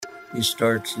he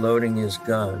starts loading his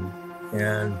gun,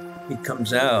 and he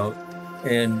comes out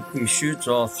and he shoots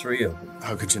all three of them.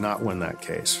 How could you not win that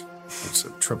case? It's a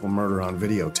triple murder on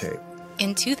videotape.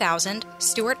 In 2000,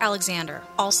 Stuart Alexander,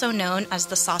 also known as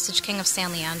the Sausage King of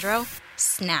San Leandro,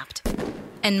 snapped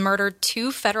and murdered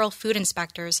 2 federal food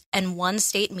inspectors and 1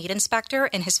 state meat inspector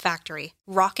in his factory,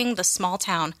 rocking the small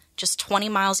town just 20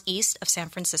 miles east of San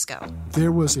Francisco.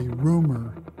 There was a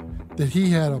rumor that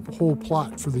he had a whole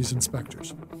plot for these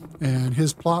inspectors. And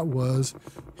his plot was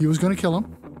he was going to kill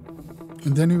them,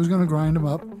 and then he was going to grind them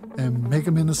up and make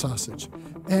them into sausage.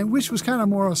 And which was kind of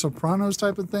more a Sopranos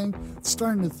type of thing.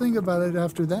 Starting to think about it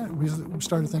after that, we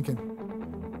started thinking,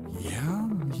 yeah,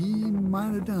 he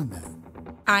might have done that.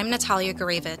 I'm Natalia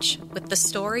Gurevich with the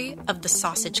story of the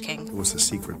Sausage King. It was a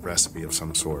secret recipe of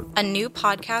some sort. A new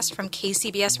podcast from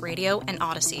KCBS Radio and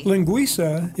Odyssey.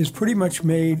 Linguiça is pretty much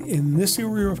made in this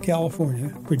area of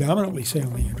California, predominantly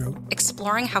San Leandro.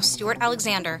 Exploring how Stuart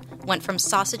Alexander went from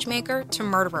sausage maker to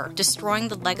murderer, destroying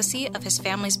the legacy of his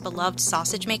family's beloved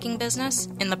sausage-making business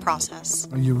in the process.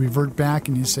 You revert back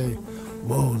and you say,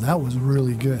 whoa, that was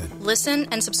really good. Listen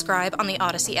and subscribe on the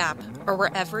Odyssey app or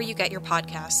wherever you get your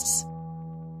podcasts.